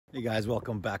Hey guys,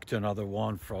 welcome back to another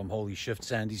one from Holy Shift.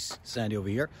 Sandy over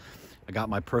here. I got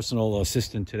my personal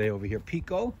assistant today over here,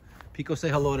 Pico. Pico, say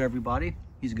hello to everybody.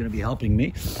 He's going to be helping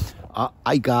me.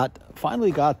 I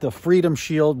finally got the Freedom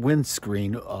Shield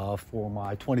Windscreen for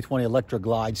my 2020 Electra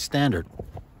Glide Standard.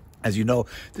 As you know,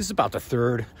 this is about the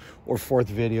third or fourth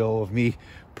video of me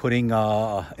installing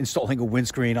a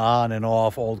windscreen on and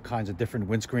off, all kinds of different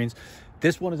windscreens.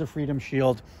 This one is a Freedom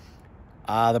Shield.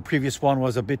 The previous one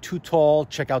was a bit too tall.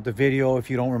 Check out the video if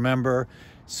you don't remember.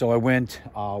 So I went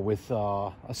with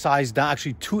a size down,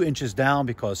 actually 2 inches down,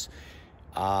 because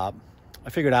I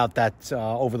figured out that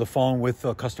over the phone with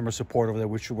customer support over there,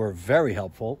 which were very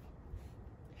helpful,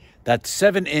 that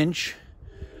 7-inch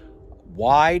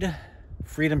wide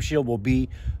Freedom Shield will be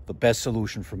the best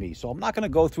solution for me. So I'm not going to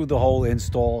go through the whole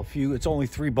install. It's only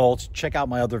 3 bolts. Check out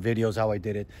my other videos how I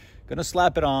did it. Going to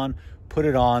slap it on, put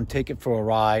it on, take it for a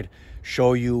ride,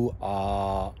 show you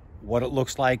what it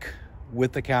looks like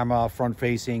with the camera front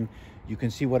facing. You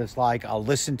can see what it's like. I'll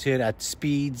listen to it at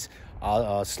speeds,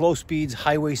 slow speeds,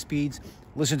 highway speeds,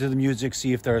 listen to the music,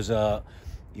 see if there's a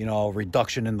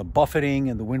reduction in the buffeting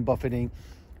and the wind buffeting.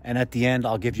 And at the end,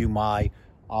 I'll give you my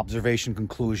observation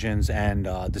conclusions and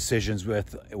decisions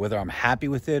with whether I'm happy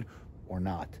with it or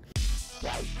not.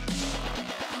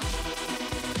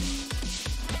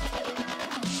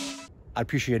 I'd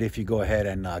appreciate it if you go ahead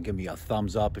and give me a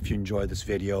thumbs up if you enjoyed this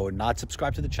video and not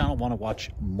subscribe to the channel. Want to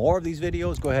watch more of these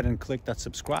videos? Go ahead and click that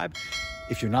subscribe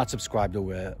if you're not subscribed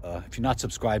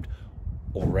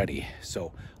already.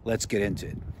 So let's get into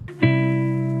it.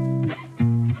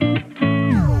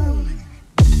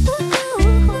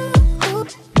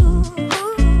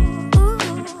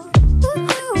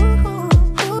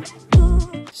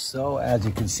 So as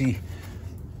you can see,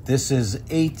 this is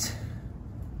 8.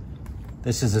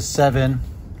 This is a 7,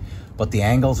 but the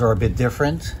angles are a bit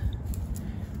different.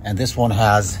 And this one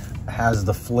has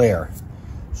the flare.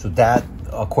 So that,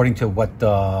 according to what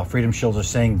Freedom Shields are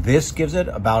saying, this gives it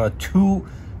about a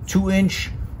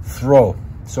 2-inch throw.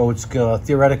 So it's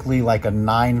theoretically like a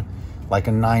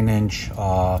 9-inch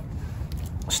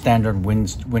standard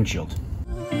windshield.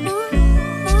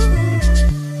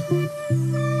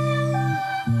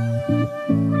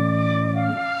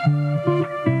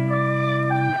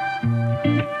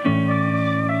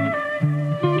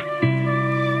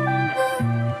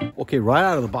 Okay, right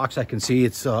out of the box, I can see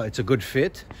it's a good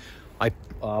fit. I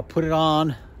put it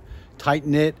on,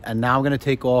 tighten it, and now I'm going to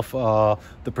take off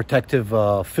the protective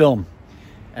film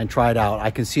and try it out.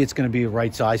 I can see it's going to be the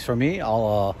right size for me.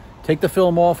 I'll take the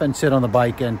film off and sit on the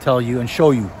bike and tell you and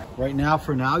show you. Right now,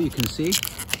 for now, you can see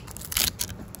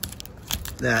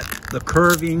that the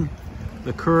curve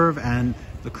and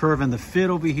the fit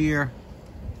over here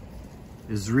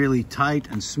is really tight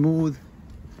and smooth.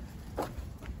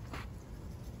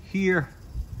 Here,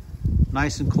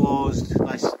 nice and closed,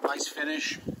 nice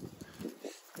finish.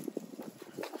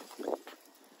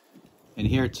 And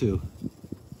here too.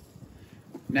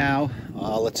 Now,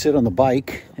 let's sit on the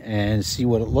bike and see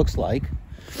what it looks like.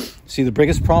 See, the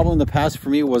biggest problem in the past for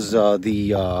me was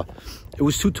it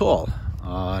was too tall.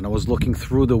 And I was looking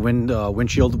through the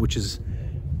windshield, which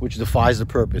defies the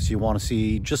purpose. You want to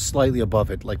see just slightly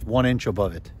above it, like 1 inch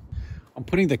above it. I'm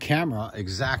putting the camera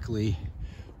exactly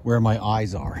where my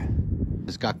eyes are.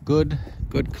 It's got good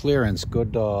clearance,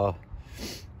 good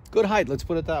height, let's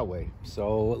put it that way.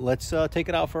 So let's take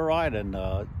it out for a ride and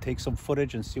take some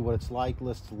footage and see what it's like.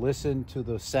 Let's listen to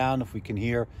the sound, if we can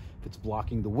hear if it's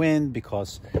blocking the wind,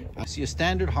 because I see a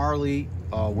standard Harley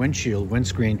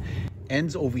windscreen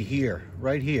ends over here,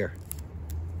 right here.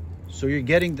 So you're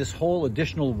getting this whole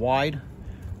additional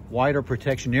wider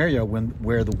protection area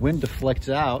where the wind deflects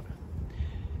out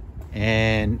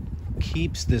and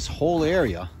keeps this whole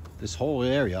area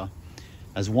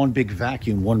as one big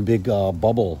vacuum, one big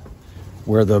bubble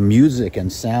where the music and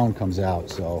sound comes out.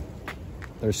 So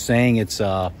they're saying it's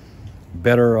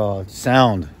better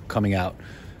sound coming out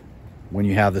when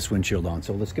you have this windshield on.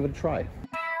 So let's give it a try.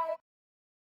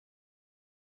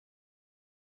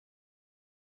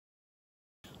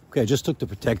 Okay, I just took the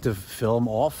protective film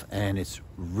off and it's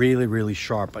really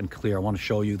sharp and clear. I want to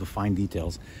show you the fine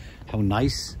details, how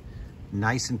nice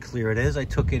and clear it is. I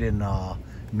took it in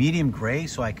medium gray,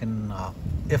 so I can,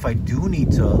 if I do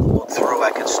need to look through,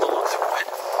 I can still look through it.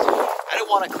 I didn't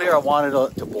want it clear. I wanted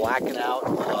to blacken out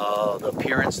the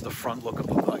appearance, the front look of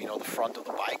the front of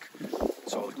the bike.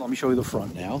 So let me show you the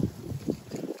front now.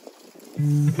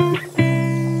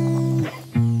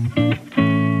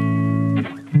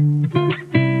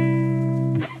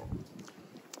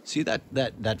 See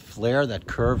that flare, that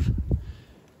curve?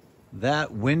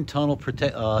 That wind tunnel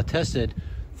tested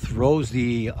throws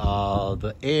the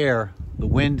air the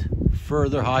wind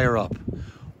further higher up,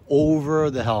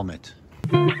 over the helmet.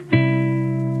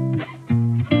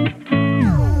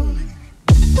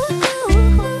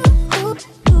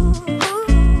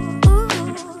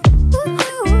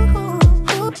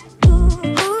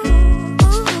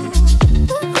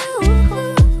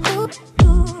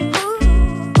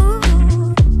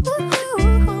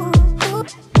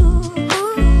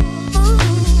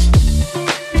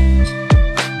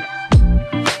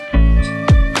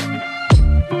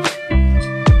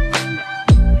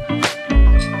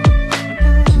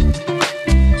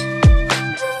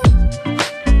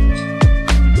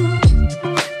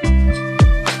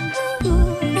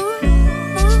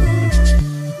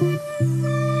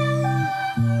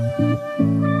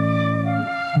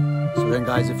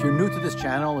 Guys, if you're new to this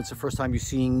channel, it's the first time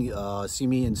you're see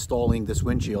me installing this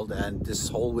windshield, and this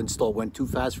whole install went too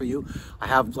fast for you, I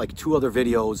have like 2 other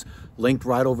videos linked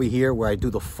right over here where I do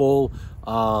the full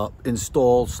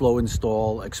install, slow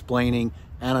install, explaining,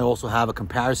 and I also have a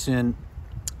comparison,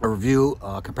 a review,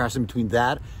 comparison between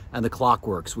that and the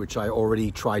Clockworks, which I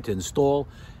already tried to install,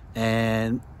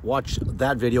 and watch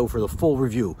that video for the full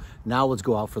review. Now let's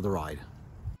go out for the ride.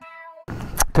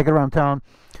 Take it around town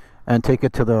and take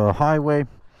it to the highway.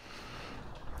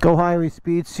 Go highway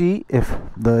speed, see if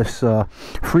this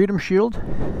Freedom Shield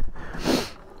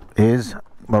is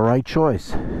the right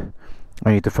choice.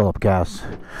 I need to fill up gas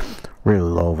really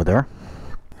low over there.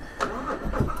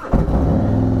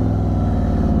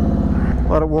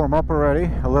 Let it warm up already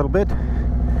a little bit.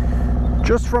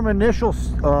 Just from initial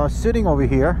sitting over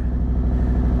here,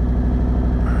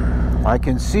 I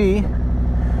can see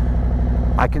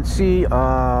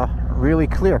really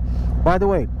clear. By the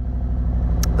way,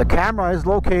 the camera is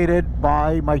located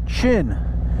by my chin,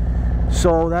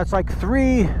 so that's like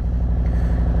 2,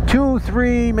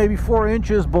 3, maybe 4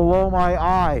 inches below my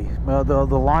eye, the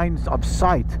lines of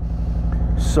sight.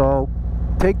 So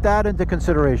take that into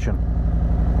consideration.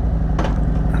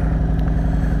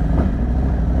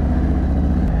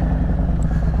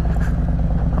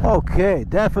 Okay,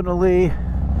 definitely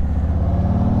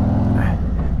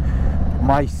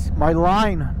my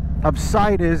line of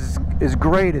sight is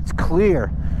great. It's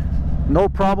clear, no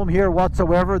problem here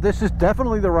whatsoever. This is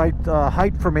definitely the right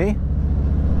height for me,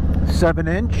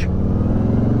 7-inch,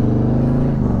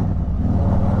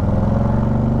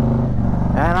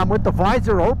 and I'm with the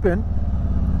visor open,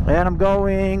 and I'm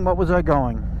going, what was I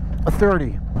going, a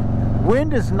 30.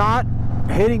 Wind is not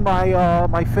hitting my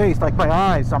my face, like my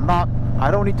eyes. I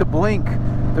don't need to blink.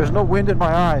 There's no wind in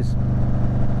my eyes,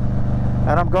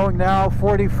 and I'm going now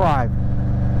 45.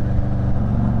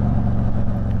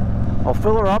 I'll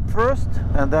fill her up first,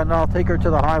 and then I'll take her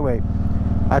to the highway.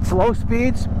 At slow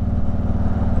speeds,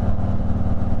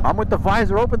 I'm with the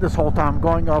visor open this whole time. I'm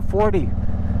going 40,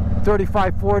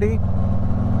 35, 40,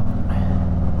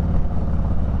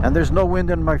 and there's no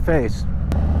wind in my face.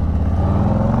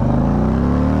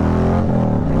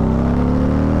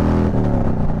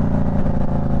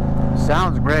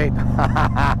 Sounds great.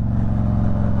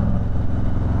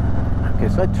 Okay,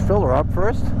 so let's fill her up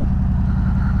first.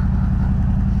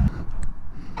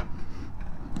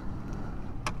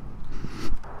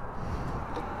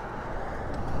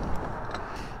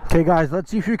 Okay guys, let's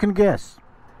see if you can guess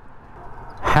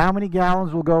how many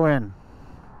gallons will go in.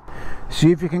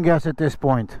 See if you can guess at this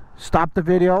point. Stop the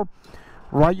video,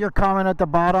 write your comment at the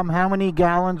bottom how many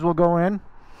gallons will go in,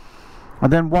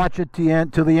 and then watch it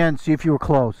to the end, see if you were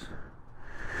close.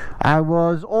 I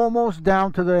was almost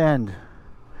down to the end.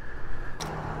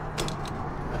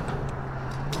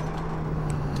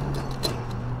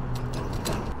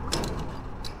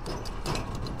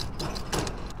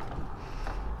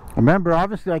 Remember,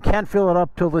 obviously I can't fill it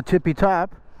up till the tippy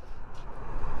top.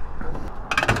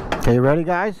 Okay, ready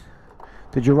guys?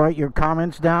 Did you write your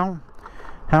comments down?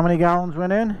 How many gallons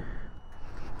went in?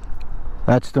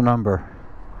 That's the number.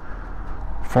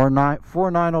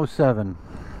 4907.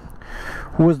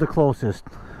 Who was the closest?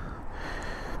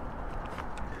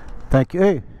 Thank you.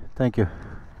 Hey, thank you.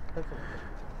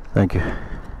 Thank you.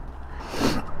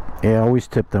 Yeah, always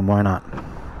tip them, why not?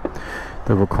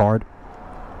 They have a card.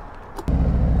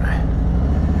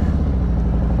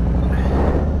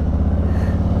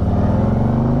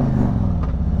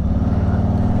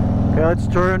 Okay, let's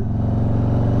turn.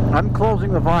 I'm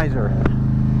closing the visor.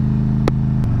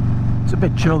 It's a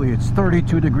bit chilly. It's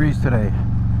 32 degrees today.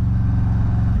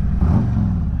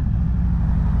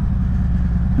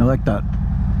 I like that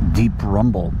deep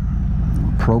rumble.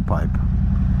 Pro pipe.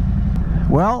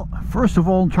 Well, first of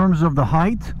all, in terms of the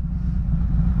height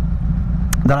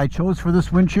that I chose for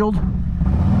this windshield,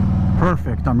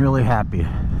 perfect. I'm really happy.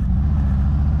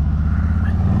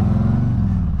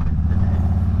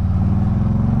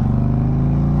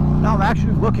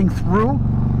 actually looking through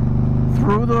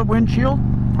the windshield,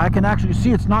 I can actually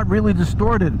see it's not really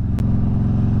distorted.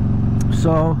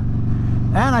 So,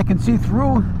 and I can see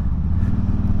through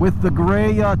with the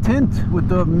gray tint, with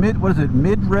the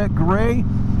mid-red gray.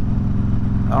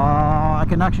 I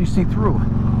can actually see through.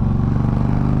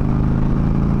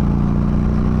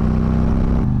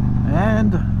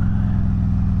 And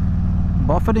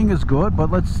buffeting is good,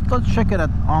 but let's check it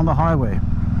on the highway.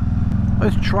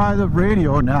 Let's try the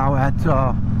radio now at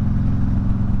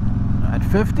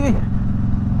 50.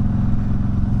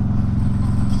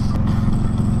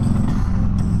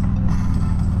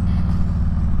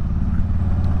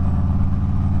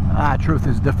 Truth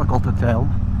is difficult to tell,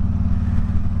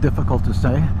 difficult to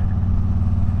say.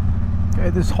 Okay,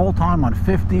 this whole time on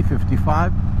 50,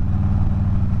 55,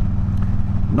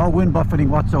 no wind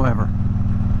buffeting whatsoever.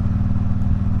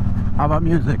 How about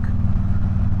music?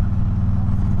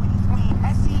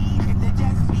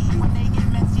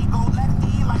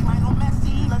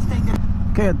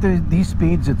 Okay, at these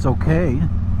speeds it's okay.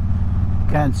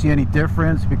 Can't see any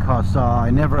difference because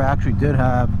I never actually did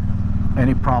have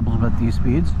any problems at these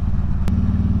speeds.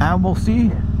 And we'll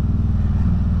see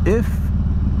if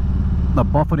the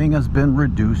buffeting has been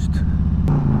reduced.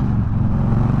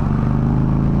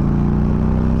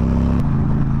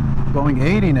 Going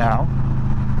 80 now.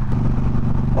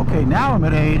 Okay, now I'm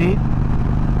at 80.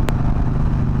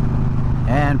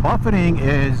 And buffeting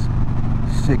is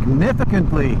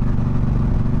significantly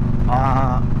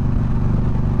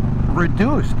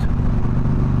reduced.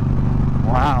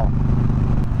 Wow.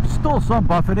 Still some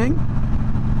buffeting,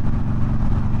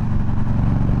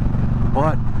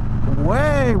 but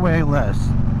way less.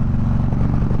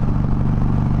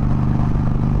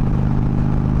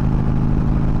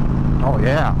 Oh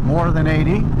yeah, more than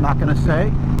 80, not gonna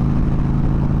say.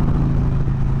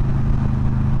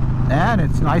 And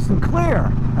it's nice and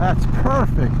clear. That's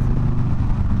perfect.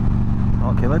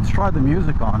 Okay, let's try the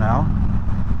music on now.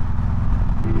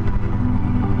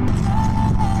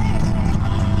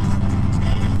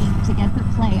 To get to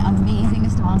play amazing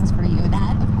songs for you.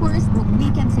 That, of course, the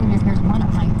Weekend Senior Here is one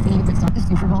of my favorite songs. The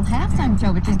Super Bowl halftime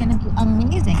show, which is going to be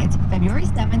amazing. It's February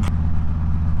 7th.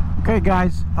 Okay,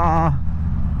 guys,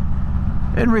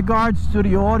 in regards to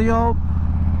the audio,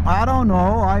 I don't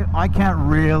know. I can't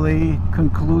really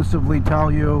conclusively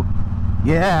tell you,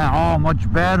 yeah, oh,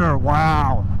 much better.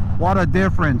 Wow, what a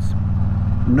difference.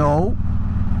 No,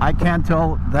 I can't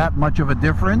tell that much of a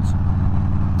difference.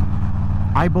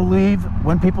 I believe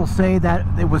when people say that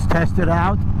it was tested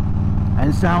out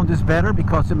and sound is better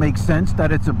because it makes sense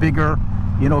that it's a bigger,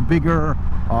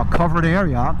 covered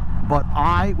area. But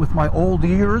I, with my old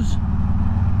ears,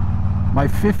 my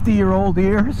 50-year-old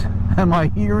ears and my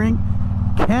hearing,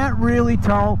 can't really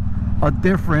tell a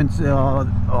difference,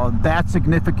 that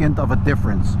significant of a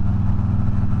difference.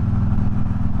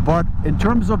 But in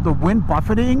terms of the wind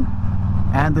buffeting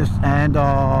and this, and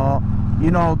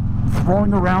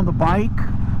throwing around the bike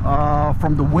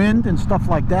from the wind and stuff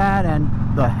like that, and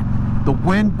the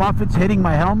wind buffets hitting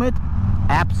my helmet,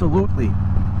 absolutely.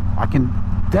 I can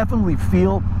definitely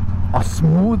feel a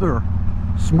smoother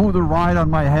ride on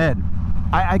my head.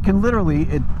 I can literally,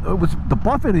 it was, the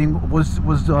buffeting was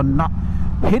not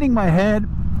hitting my head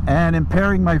and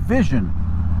impairing my vision.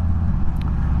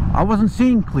 I wasn't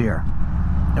seeing clear.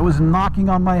 It was knocking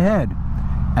on my head.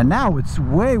 And now it's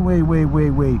way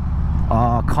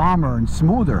calmer and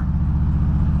smoother.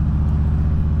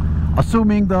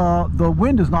 Assuming the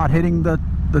wind is not hitting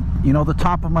the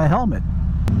top of my helmet.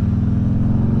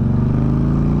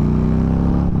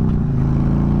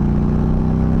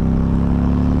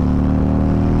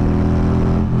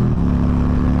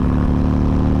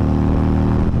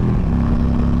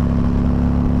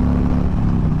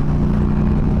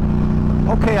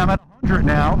 Okay, I'm at 100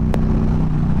 now,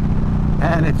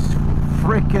 and it's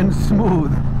freaking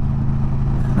smooth.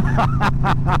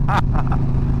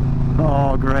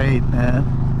 Oh, great, man.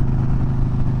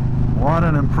 What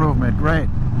an improvement. Great.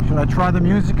 Should I try the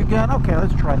music again? Okay,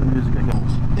 let's try the music again.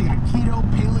 They got keto,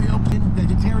 paleo,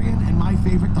 vegetarian, and my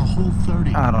favorite, the Whole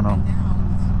 30. I don't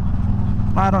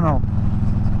know.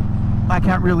 I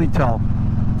can't really tell.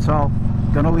 So,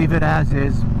 gonna leave it as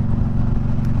is.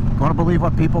 Gonna believe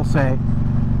what people say.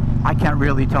 I can't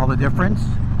really tell the difference.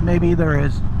 Maybe there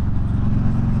is.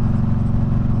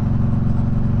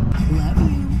 Love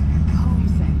you. Home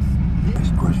sense.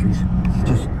 Groceries.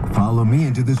 Just follow me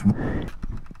into this.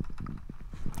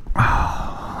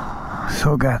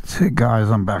 So that's it,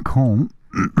 guys. I'm back home.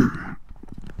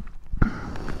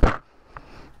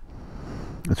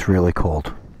 It's really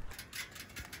cold.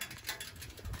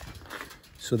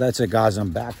 So that's it, guys.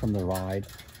 I'm back from the ride.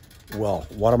 Well,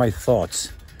 what are my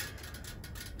thoughts?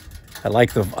 I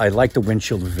like the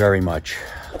windshield very much.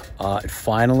 It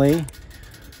finally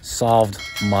solved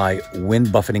my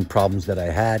wind buffeting problems that I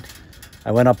had.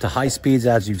 I went up to high speeds,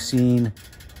 as you've seen,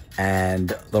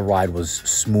 and the ride was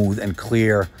smooth and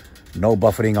clear. No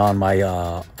buffeting on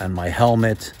my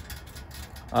helmet.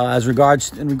 In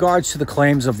regards to the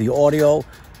claims of the audio,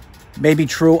 maybe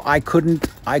true. I couldn't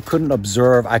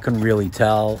observe. I couldn't really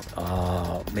tell.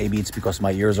 Maybe it's because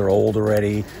my ears are old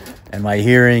already, and my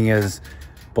hearing is.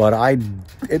 But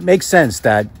it makes sense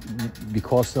that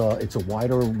because it's a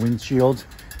wider windshield,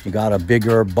 you got a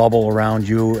bigger bubble around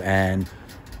you and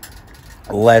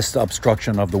less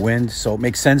obstruction of the wind. So it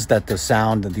makes sense that the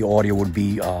sound and the audio would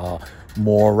be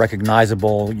more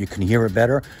recognizable. You can hear it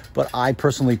better. But I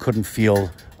personally couldn't feel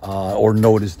or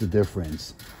notice the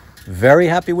difference. Very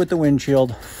happy with the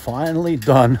windshield. Finally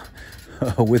done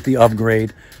with the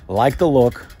upgrade. I like the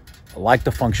look. I like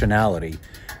the functionality.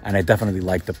 And I definitely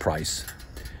like the price.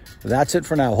 That's it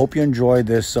for now. Hope you enjoyed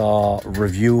this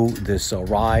review, this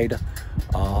ride.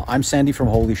 I'm Sandy from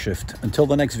Holy Shift. Until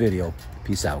the next video,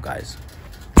 peace out, guys.